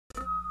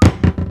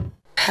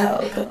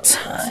Pelpa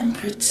time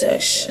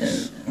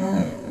protection.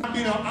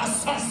 You know,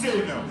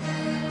 assassin.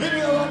 If you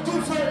have a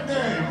different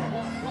name,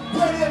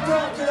 when you're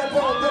talking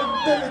about the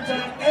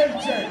military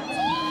agent,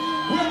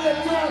 when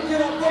you're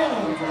talking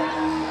about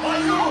a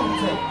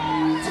youth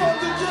from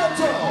the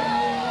ghetto,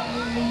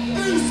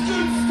 East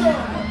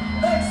Kingston,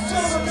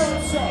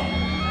 extravaganza,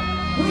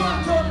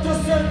 welcome to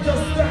center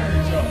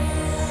stage,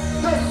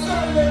 the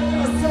silent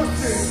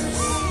assassin,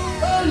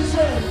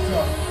 agent,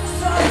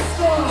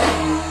 Sasco.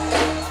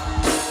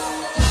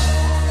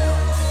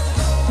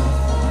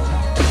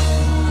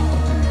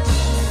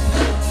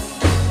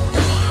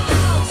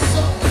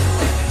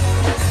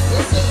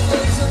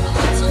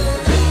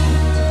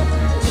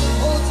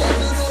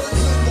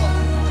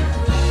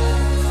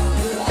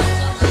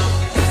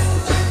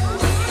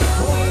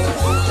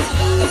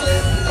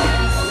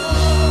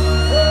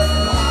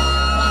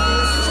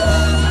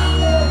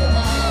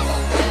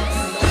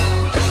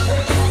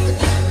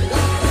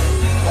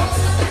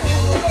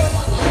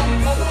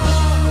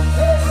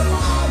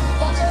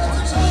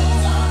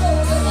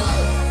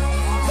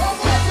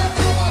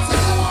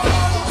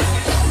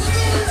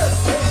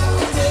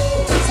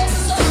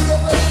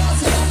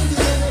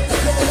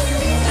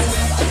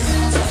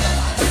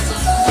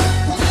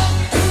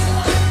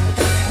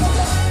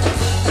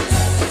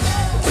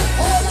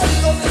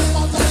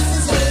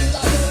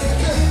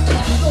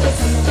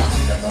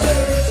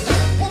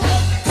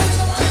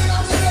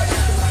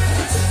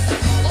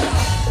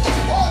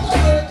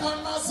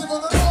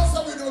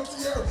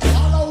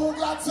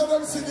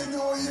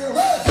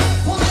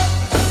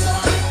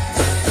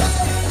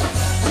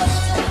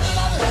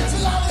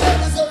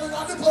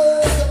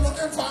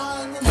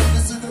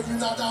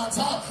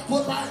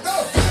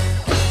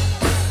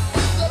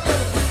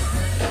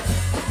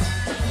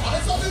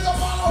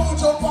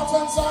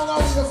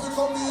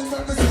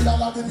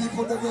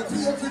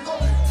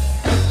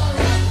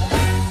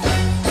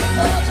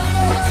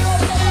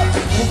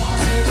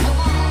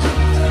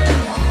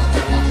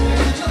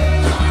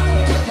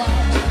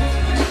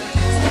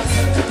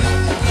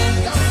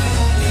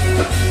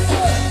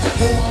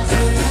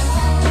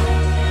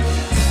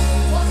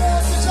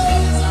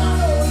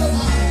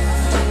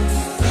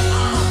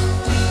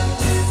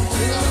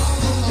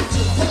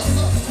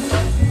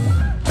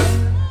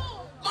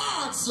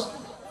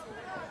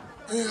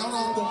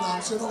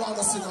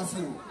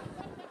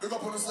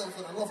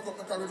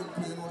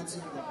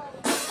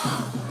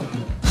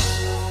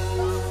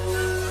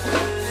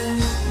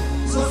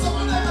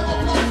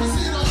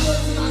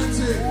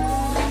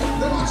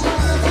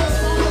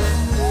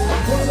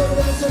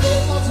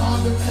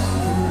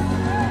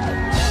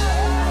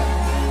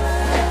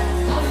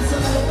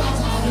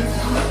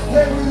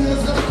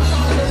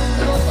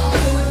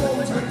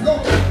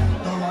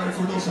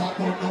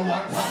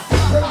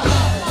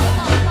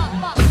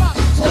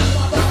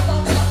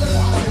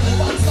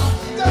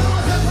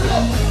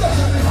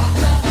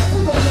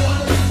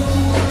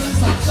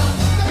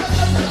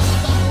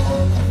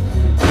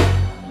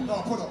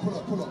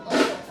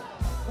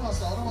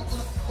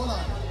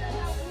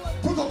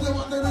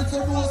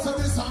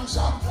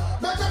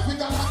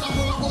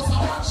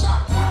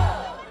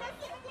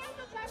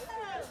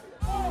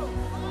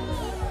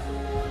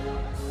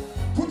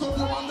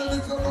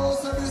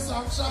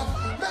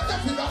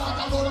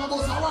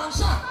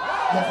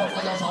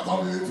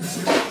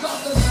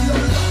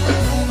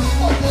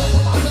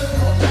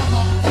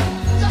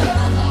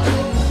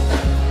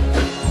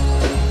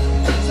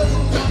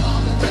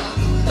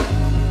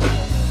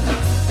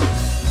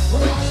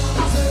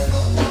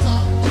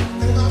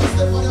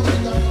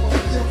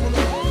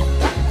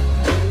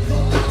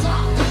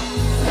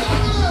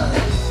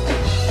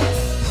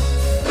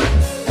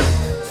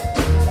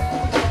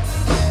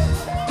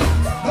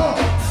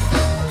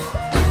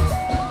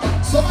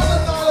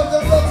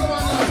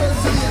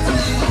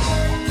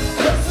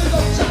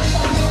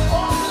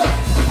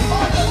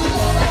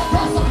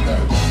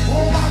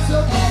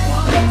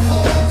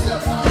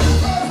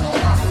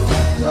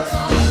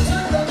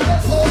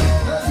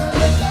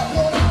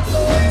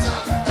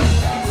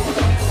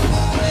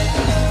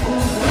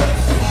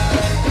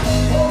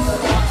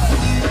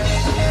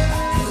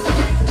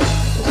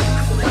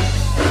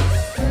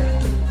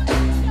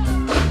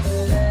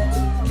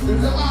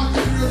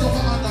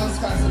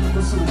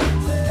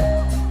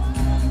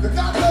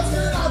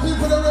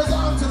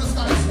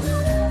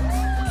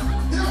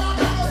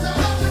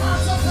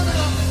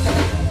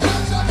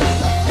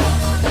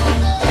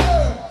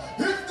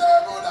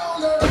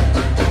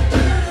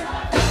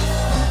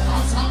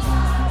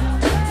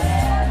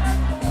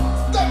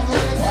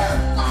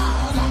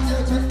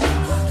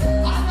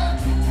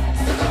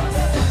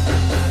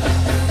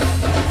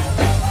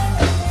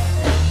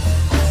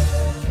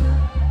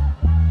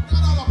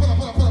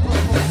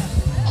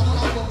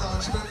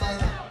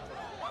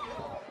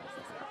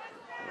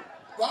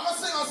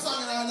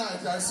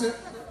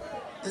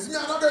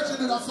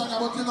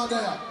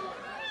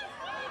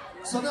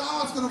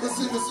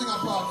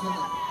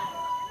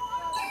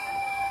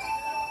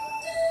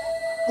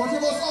 But you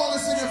must only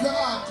sing if you're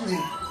ugly.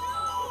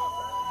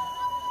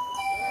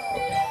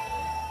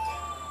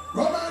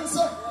 Romance,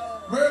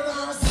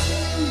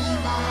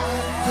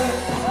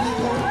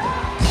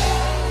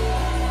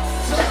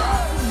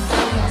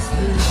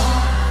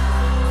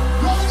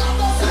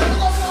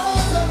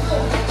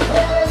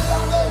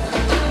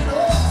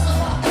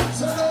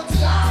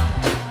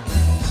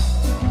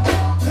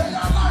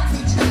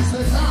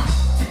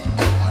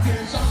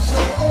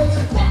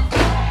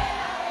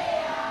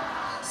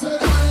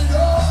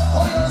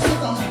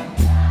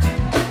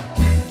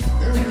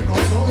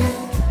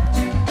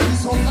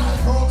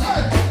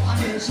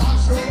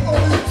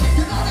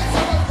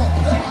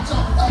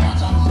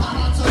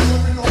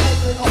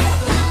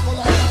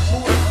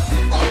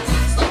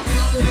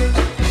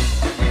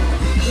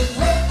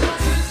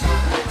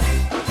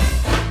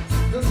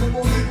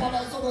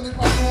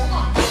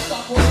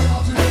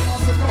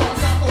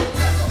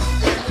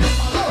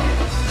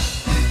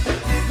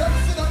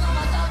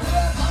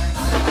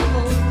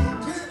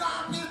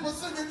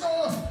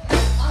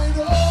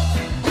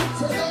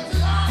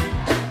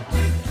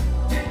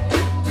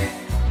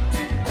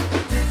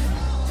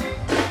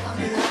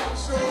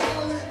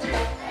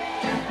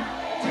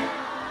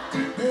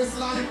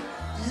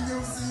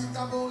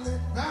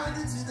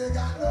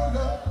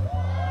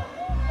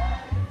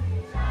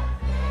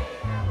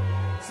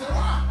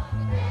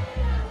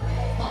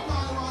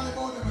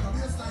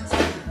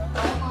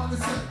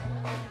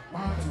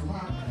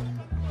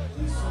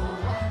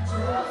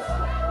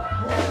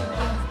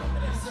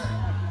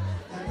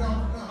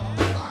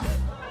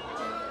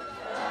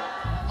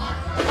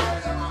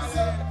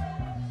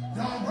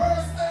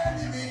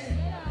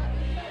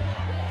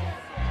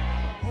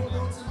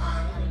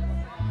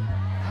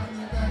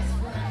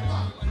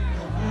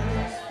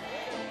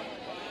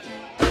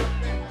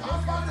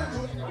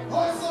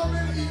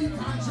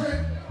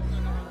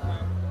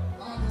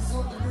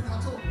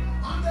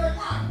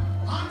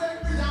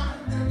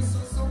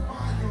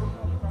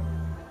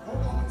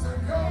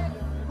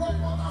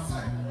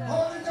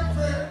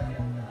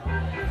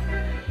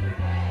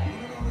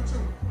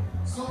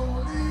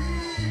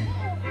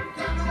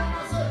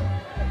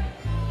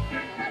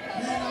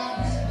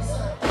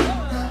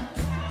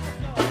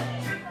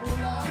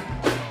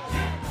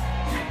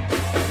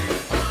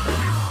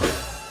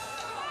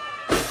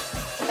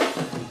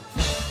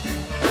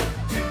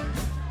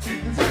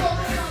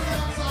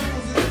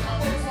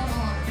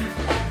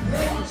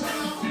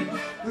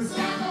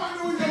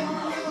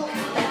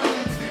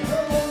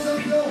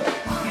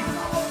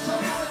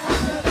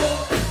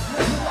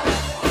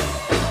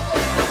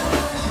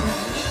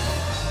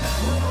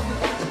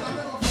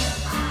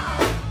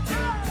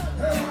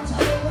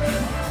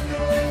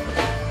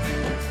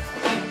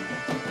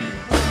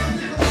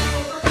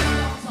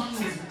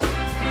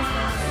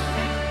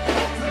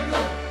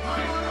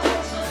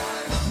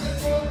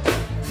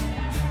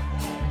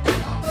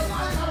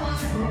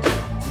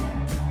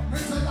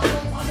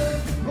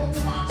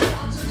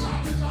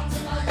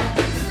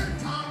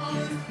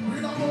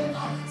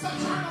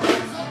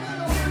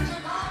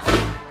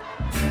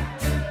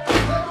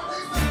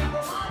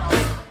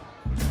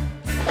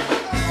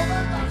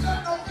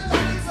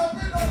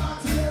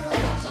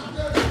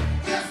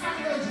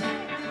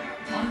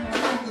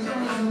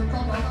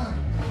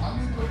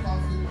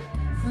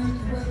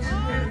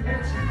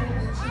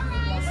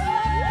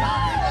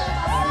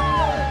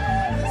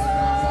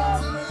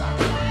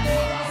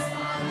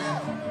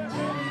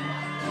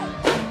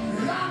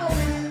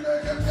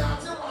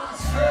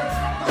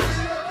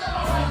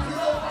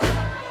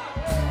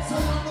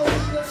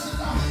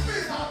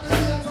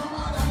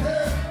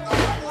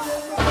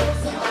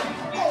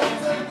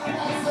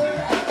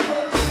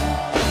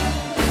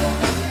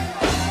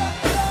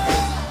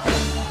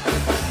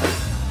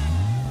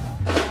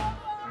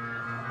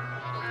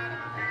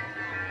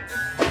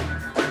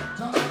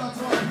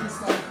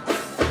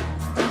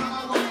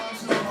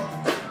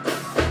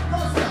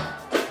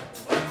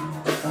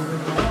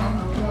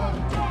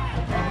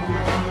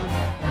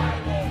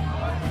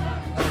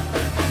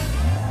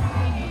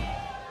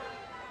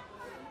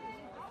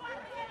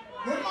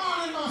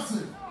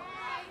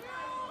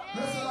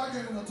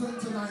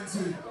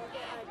 2019.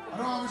 I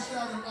don't want to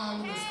share them all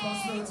with this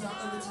prosperity and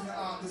everything you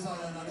have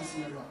desire in this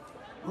area.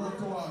 Work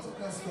towards it.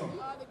 Let's go.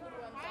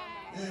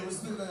 Yeah, we're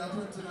still there at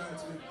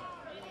 2019.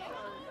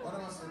 What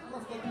am I saying?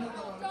 Rough up here,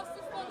 come on.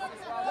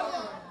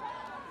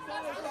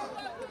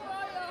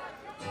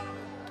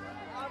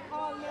 I'm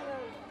all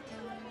married.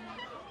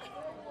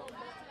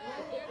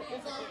 What she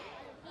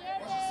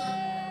said?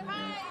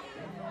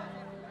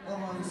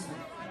 Come on, listen.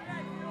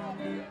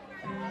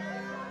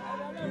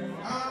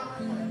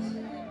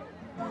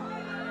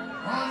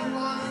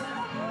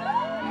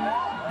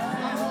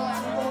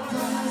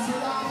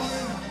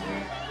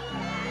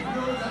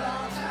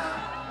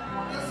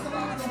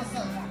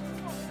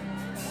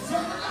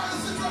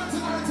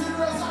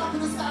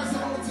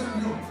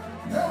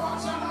 Hey,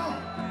 watch out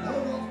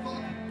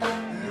now.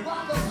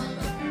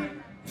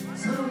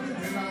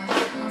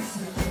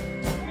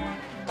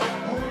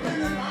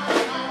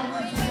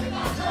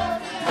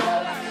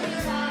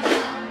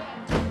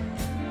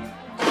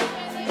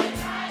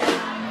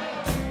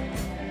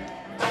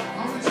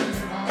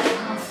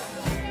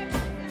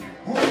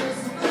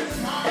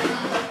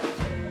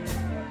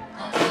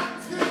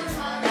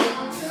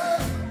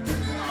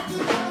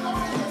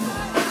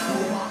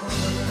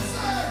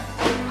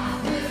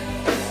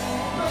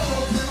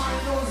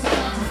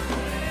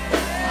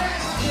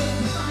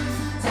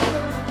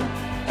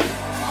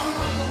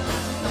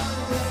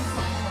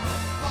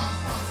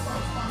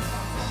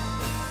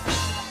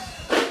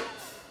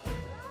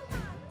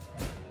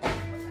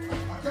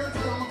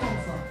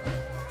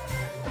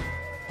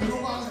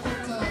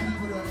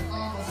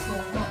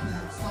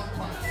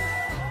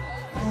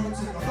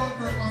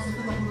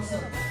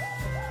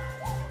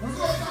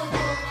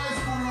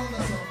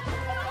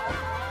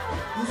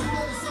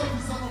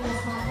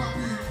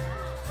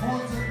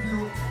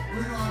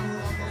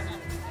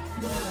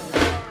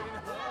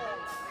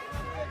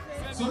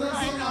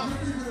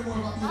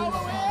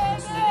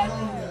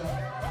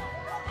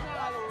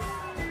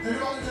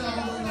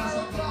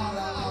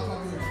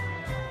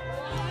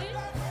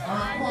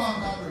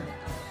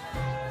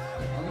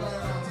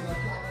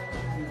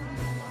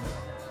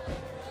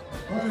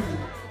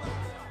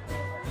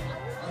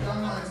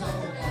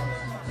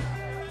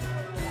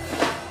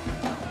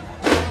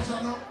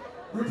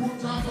 We put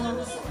down for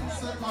the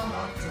second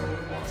and third.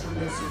 Watch your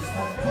lessons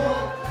come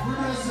forward. We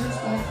lessons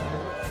come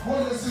forward.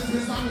 All the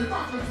cities and the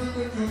battlefield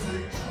with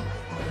music.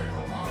 Bring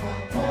up our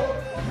run forward.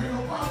 Bring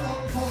up our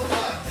run forward.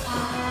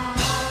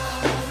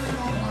 Bring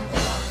up our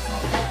dance.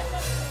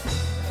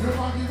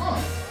 Never give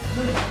up.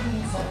 Never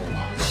lose our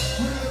body.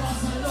 We never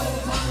say no.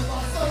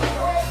 Never say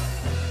no.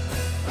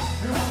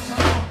 You want to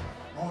know?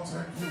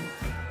 Mountain View.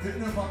 It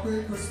never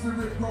break the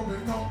spirit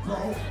growing up,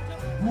 bro.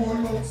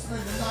 Roll out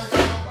smelling like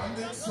a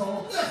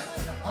so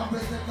I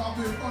beg the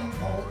coffee run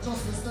out,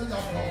 just to stay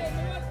up.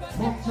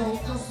 Pump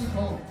joke just to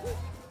go.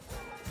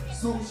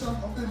 Social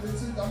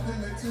mobility,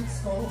 ability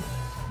scope.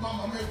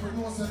 Mama make we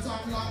know set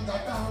up longer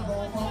down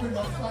road. But we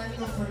not find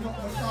the free up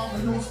the car, we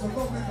lose the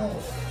love we know.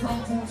 From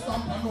food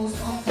stamp and no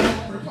stamp for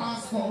every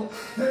passport.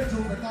 They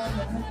juvenile,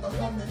 they put the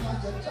gun in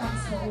like a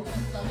transport.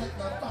 You can make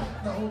that back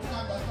now,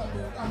 that's a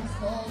new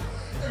transport.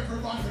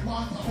 Everybody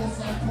wants a bus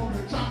and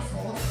public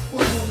transport.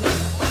 But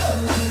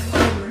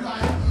everything we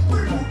like, we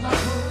put that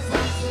words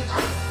and say,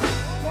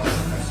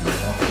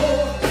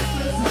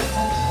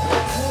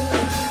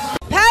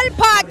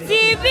 Pelpa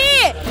TV!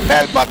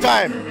 Pelpa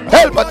time!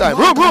 Pelpa time!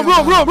 Room!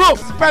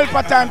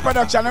 Pelpa time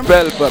production.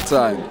 Pelpa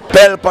time!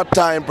 Pelpa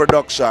time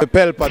production.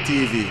 Pelpa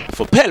TV.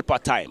 For Pelpa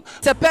time.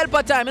 It's a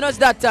Pelpa time, you know it's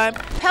that time.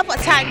 Pelpa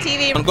time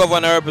TV. I'm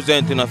governor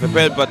representing of a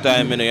Pelpa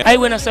time, you know. I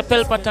when I say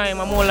Pelpa time,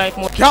 I'm more like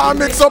more. Can't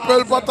mix up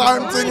Pelpa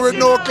time thing with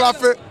no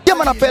coffee. Yeah,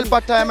 man, a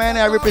Pelpa time, and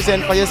I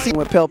represent for you. See,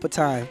 we're Pelpa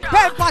time.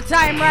 Pelpa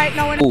time right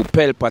now. Oh,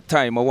 Pelpa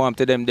time, I want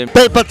to them.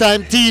 Pelpa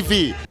time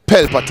TV.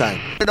 Pelpa time.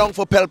 We're down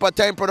for Pelpa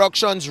time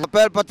productions.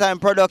 Pelpa time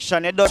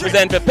production. It does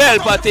Represent for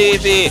Pelpa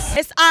TV.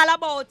 It's all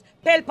about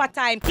Pelpa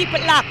time. Keep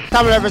it locked.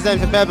 Come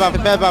represent for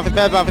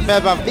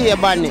Pelpa, be a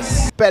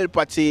badness.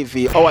 Pelpa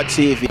TV, our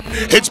TV.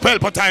 It's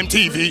Pelpa time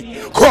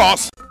TV.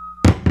 Cross.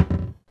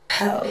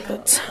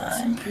 Pelpa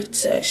time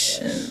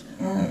protection.